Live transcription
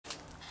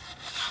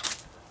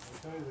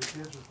tell you, the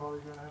kids are probably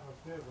going to have a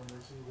fit when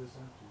they see this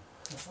empty.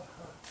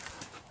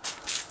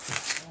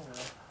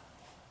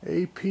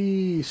 AP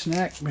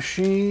snack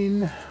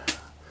machine.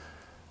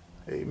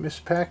 A Miss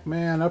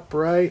Pac-Man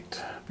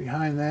upright.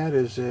 Behind that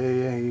is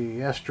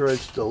a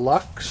Asteroids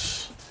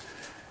Deluxe.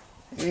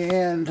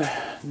 And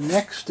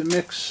next to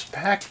Miss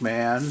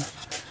Pac-Man,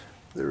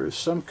 there is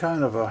some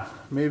kind of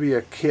maybe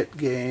a kit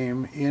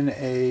game in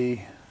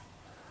a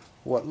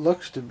what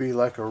looks to be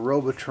like a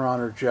Robotron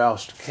or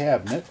Joust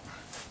cabinet.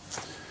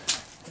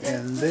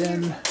 And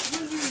then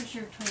What year is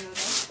your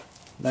Toyota?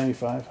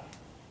 95.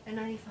 A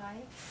 95?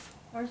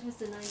 Ours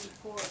was a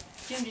 94.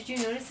 Jim, did you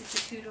notice it's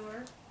a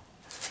two-door?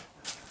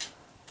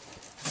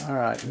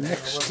 Alright,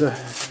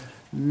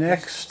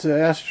 next to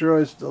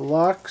Asteroids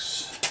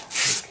Deluxe.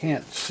 You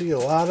can't see a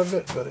lot of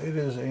it, but it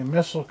is a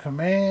Missile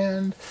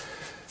Command.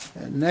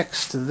 And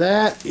next to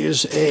that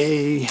is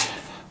a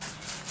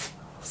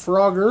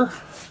Frogger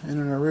in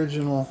an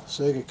original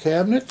Sega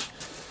cabinet.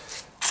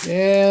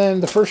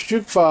 And the first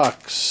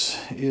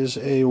jukebox is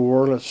a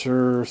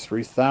Wurlitzer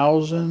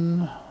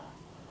 3000.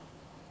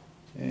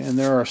 And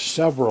there are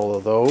several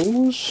of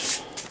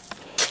those.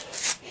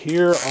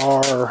 Here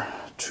are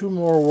two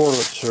more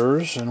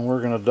Wurlitzers, and we're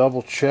going to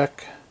double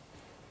check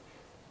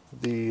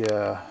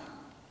the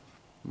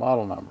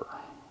model number.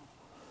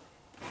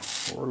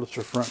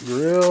 Wurlitzer front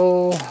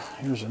grille.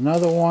 Here's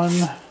another one.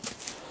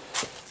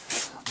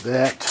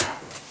 That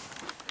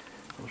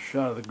a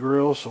shot of the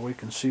grill so we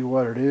can see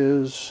what it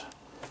is.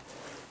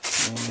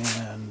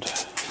 And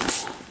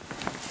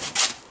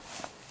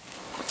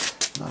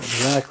not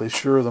exactly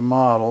sure of the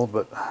model,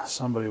 but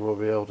somebody will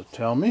be able to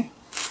tell me.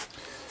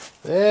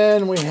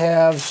 Then we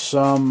have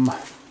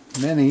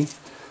many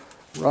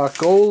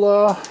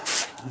Rock-Ola,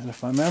 and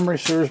if my memory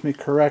serves me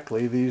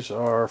correctly, these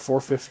are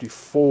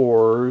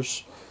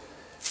 454s.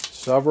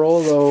 Several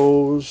of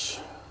those.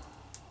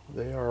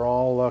 They are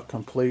all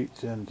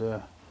complete and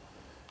in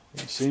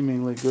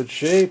seemingly good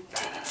shape.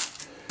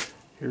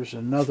 Here's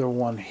another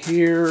one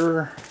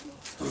here.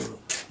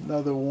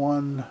 Another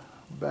one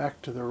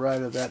back to the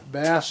right of that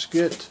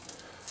basket.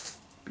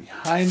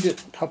 Behind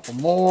it, a couple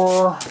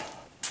more.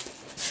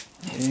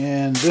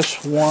 And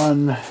this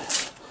one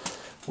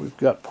we've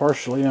got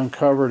partially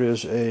uncovered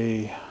is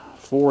a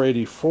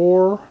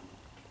 484.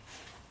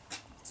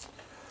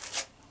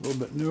 A little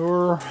bit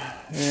newer.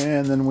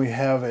 And then we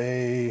have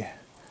a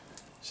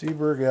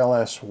Seeburg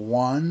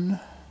LS1.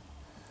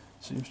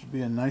 Seems to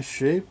be in nice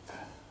shape.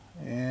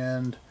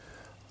 And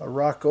a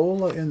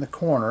Rock-Ola in the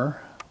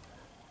corner.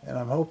 And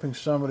I'm hoping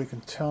somebody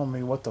can tell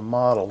me what the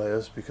model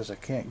is because I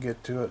can't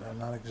get to it. I'm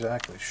not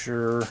exactly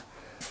sure.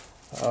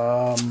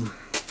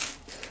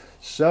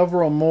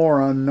 Several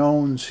more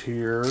unknowns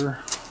here.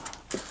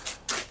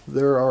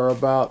 There are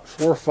about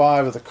 4 or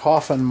 5 of the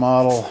coffin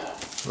model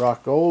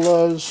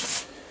Rock-Olas.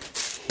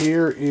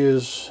 Here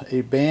is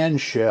a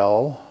band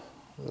shell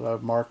that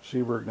I've marked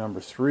Seeburg number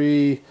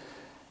 3.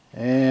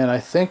 And I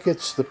think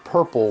it's the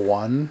purple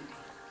one.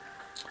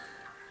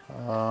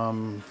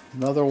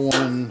 Another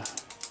one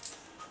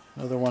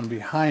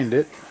behind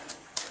it.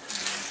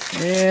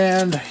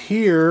 And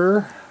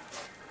here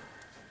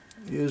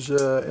is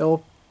a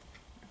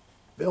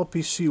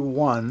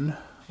LPC1,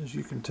 as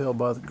you can tell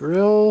by the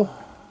grill.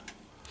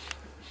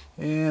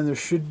 And there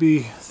should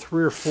be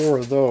 3 or 4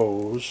 of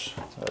those.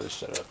 I'll just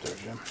set it up there,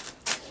 Jim.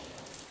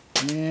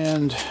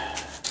 And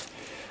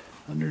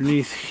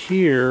underneath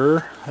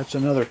here, that's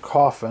another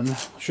coffin.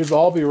 Should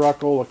all be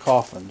Rock-Ola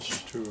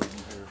coffins. 2 of them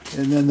here.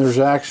 And then there's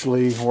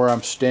actually, where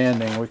I'm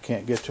standing, we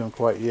can't get to them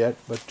quite yet,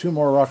 but 2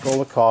 more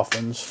Rock-Ola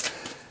coffins.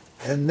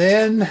 And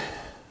then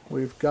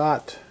we've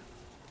got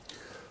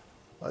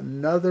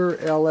another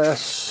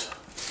LS,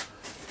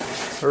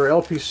 or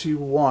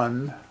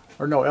LPC1,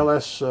 or no,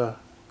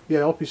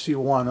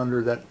 LPC1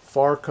 under that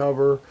far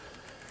cover,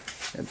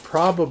 and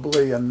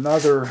probably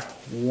another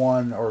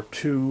 1 or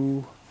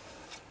 2.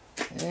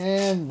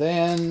 And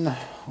then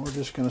we're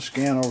just going to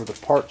scan over the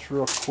parts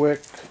real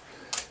quick.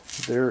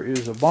 There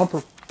is a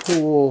bumper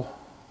pool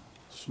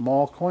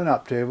small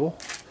coin-op table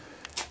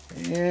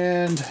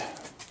and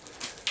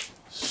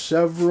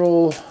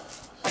several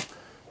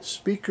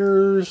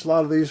speakers. A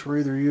lot of these were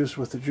either used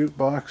with the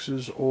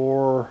jukeboxes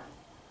or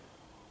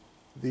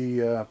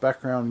the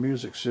background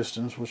music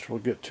systems, which we'll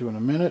get to in a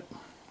minute.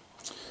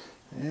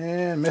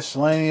 And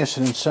miscellaneous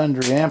and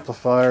sundry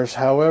amplifiers.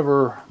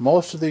 However,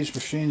 most of these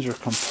machines are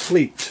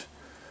complete.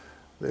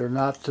 They're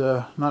not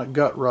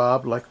gut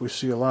robbed like we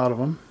see a lot of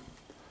them.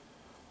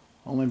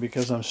 Only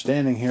because I'm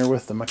standing here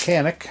with the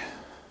mechanic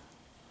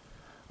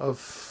of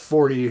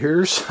 40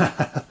 years.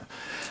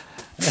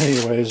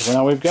 Anyways,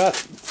 now we've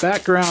got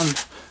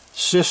background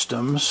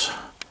systems,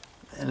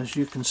 and as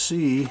you can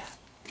see,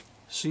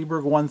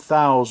 Seeburg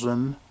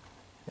 1000,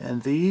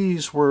 and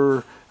these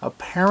were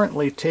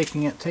apparently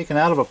taken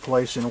out of a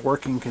place in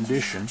working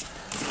condition.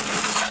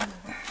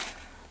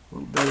 A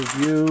little better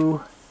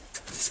view.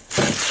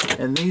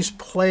 And these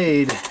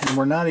played, and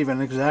we're not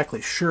even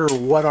exactly sure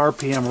what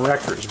RPM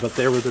records, but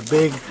they were the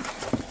big,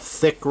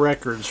 thick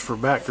records for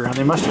background.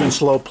 They must have been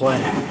slow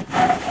playing.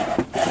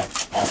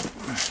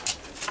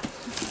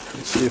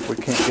 See if we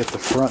can't get the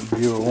front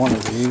view of one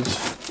of these.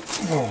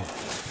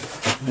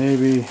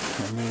 Maybe,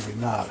 or maybe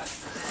not.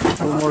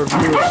 A little more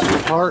view of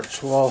some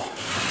parts. Well,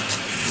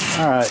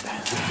 alright.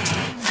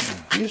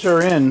 These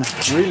are in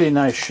really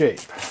nice shape.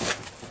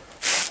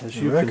 As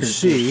you can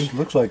see.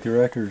 Looks like the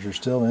records are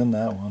still in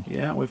that one.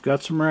 Yeah, we've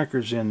got some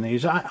records in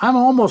these. I'm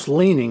almost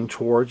leaning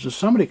towards, if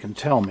somebody can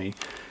tell me,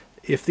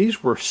 if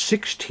these were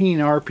 16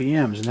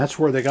 RPMs, and that's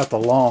where they got the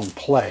long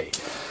play.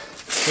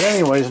 But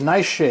anyways,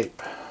 nice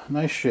shape.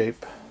 Nice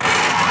shape.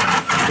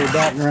 For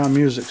background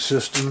music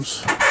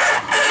systems.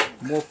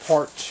 More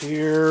parts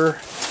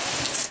here.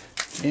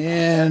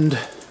 And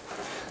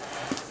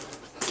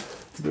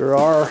there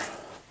are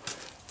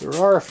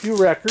a few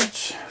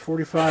records,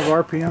 45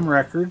 RPM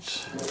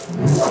records.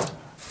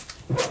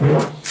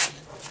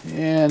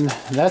 And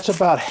that's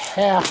about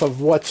half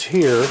of what's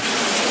here.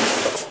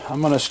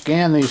 I'm going to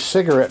scan these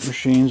cigarette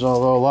machines,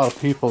 although a lot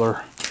of people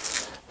are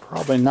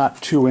probably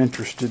not too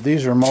interested.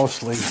 These are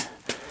mostly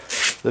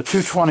the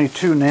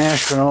 222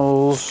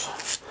 Nationals.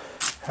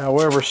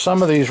 However,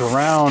 some of these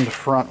round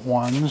front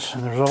ones,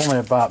 and there's only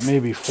about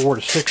maybe 4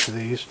 to 6 of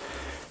these,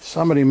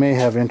 somebody may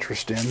have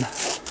interest in.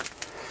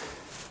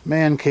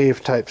 Man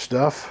cave type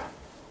stuff.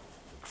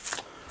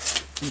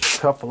 There's a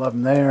couple of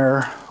them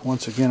there.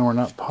 Once again, we're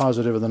not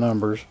positive of the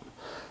numbers,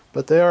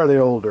 but they are the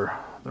older,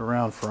 the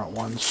round front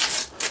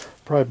ones.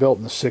 Probably built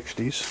in the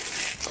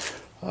 60s.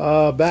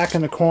 Back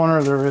in the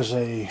corner there is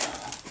a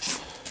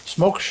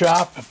smoke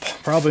shop,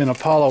 probably an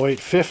Apollo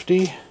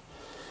 850.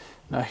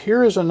 Now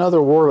here is another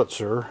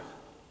Wurlitzer.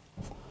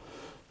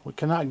 We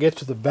cannot get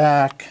to the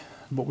back,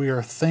 but we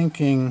are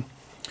thinking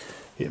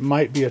it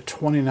might be a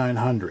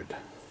 2900.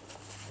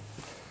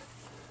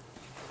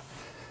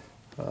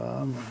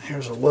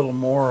 Here's a little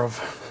more of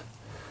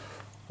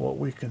what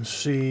we can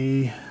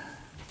see.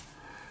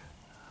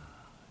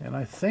 And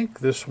I think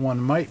this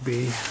one might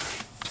be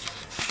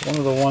one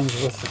of the ones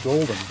with the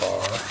golden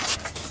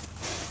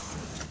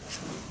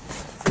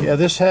bar. Yeah,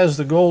 this has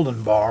the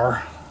golden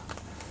bar.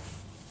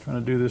 I'm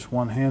trying to do this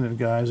one-handed,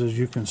 guys, as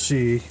you can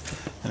see.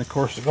 And of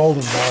course the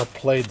golden bar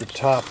played the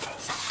top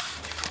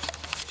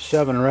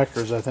 7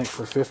 records, I think,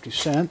 for 50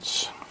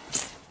 cents.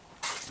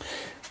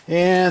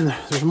 And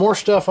there's more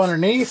stuff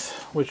underneath,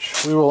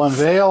 which we will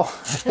unveil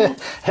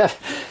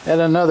at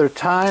another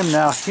time.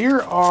 Now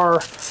here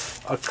are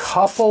a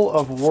couple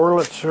of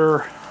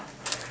Wurlitzer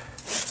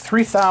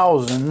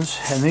 3000s,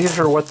 and these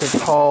are what they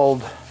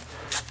called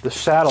the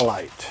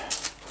Satellite.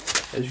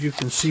 As you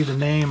can see the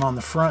name on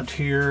the front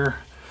here,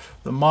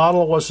 the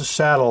model was a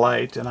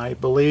Satellite, and I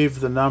believe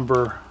the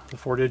number, the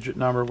 4-digit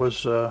number,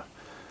 was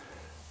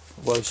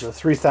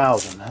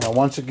 3000. Now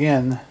once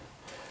again,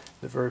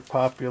 the very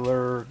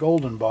popular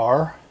golden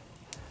bar.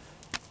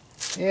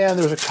 And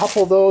there's a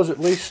couple of those, at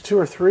least 2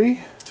 or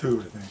 3. 2,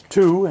 I think.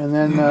 2, and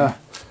then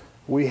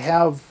we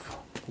have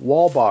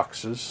wall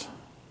boxes,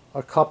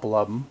 a couple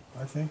of them.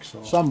 I think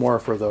so. Somewhere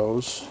for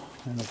those,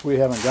 and if we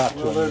haven't got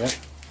to them yet.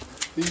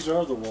 These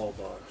are the wall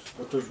box,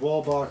 but there's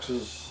wall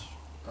boxes,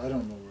 I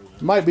don't know where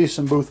they're. Might be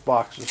some booth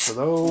boxes for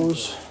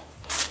those.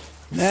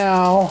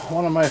 Now,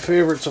 one of my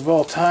favorites of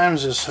all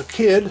times is a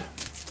kid.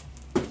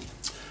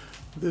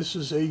 This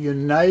is a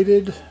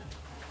United,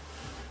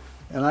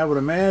 and I would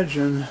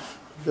imagine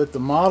that the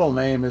model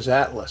name is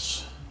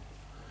Atlas.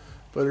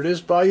 But it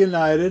is by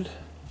United.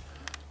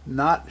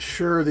 Not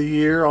sure the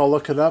year. I'll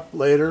look it up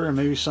later, and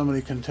maybe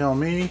somebody can tell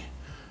me.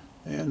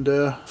 And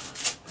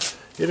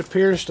it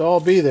appears to all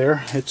be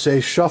there. It's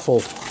a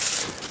shuffled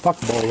puck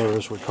bowler,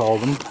 as we call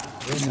them.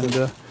 And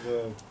the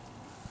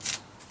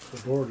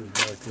board is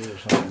back there or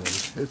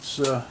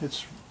something.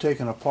 it's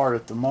taken apart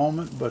at the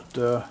moment, but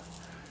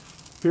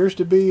appears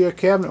to be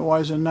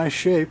cabinet-wise in nice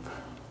shape.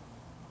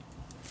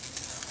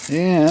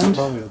 And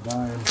Probably a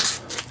dime.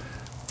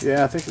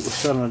 yeah, I think it was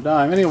set on a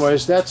dime.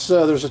 Anyways, that's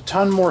there's a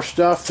ton more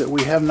stuff that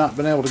we have not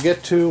been able to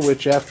get to,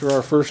 which after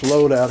our first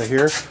load out of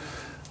here,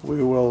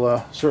 we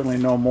will certainly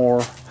know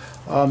more.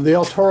 The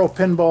El Toro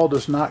pinball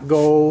does not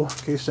go, in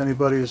case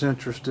anybody is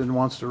interested and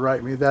wants to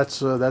write me. That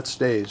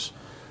stays.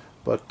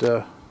 But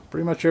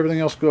pretty much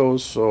everything else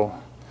goes. So,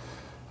 all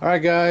right,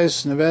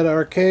 guys, Nevada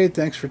Arcade,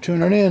 thanks for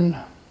tuning in.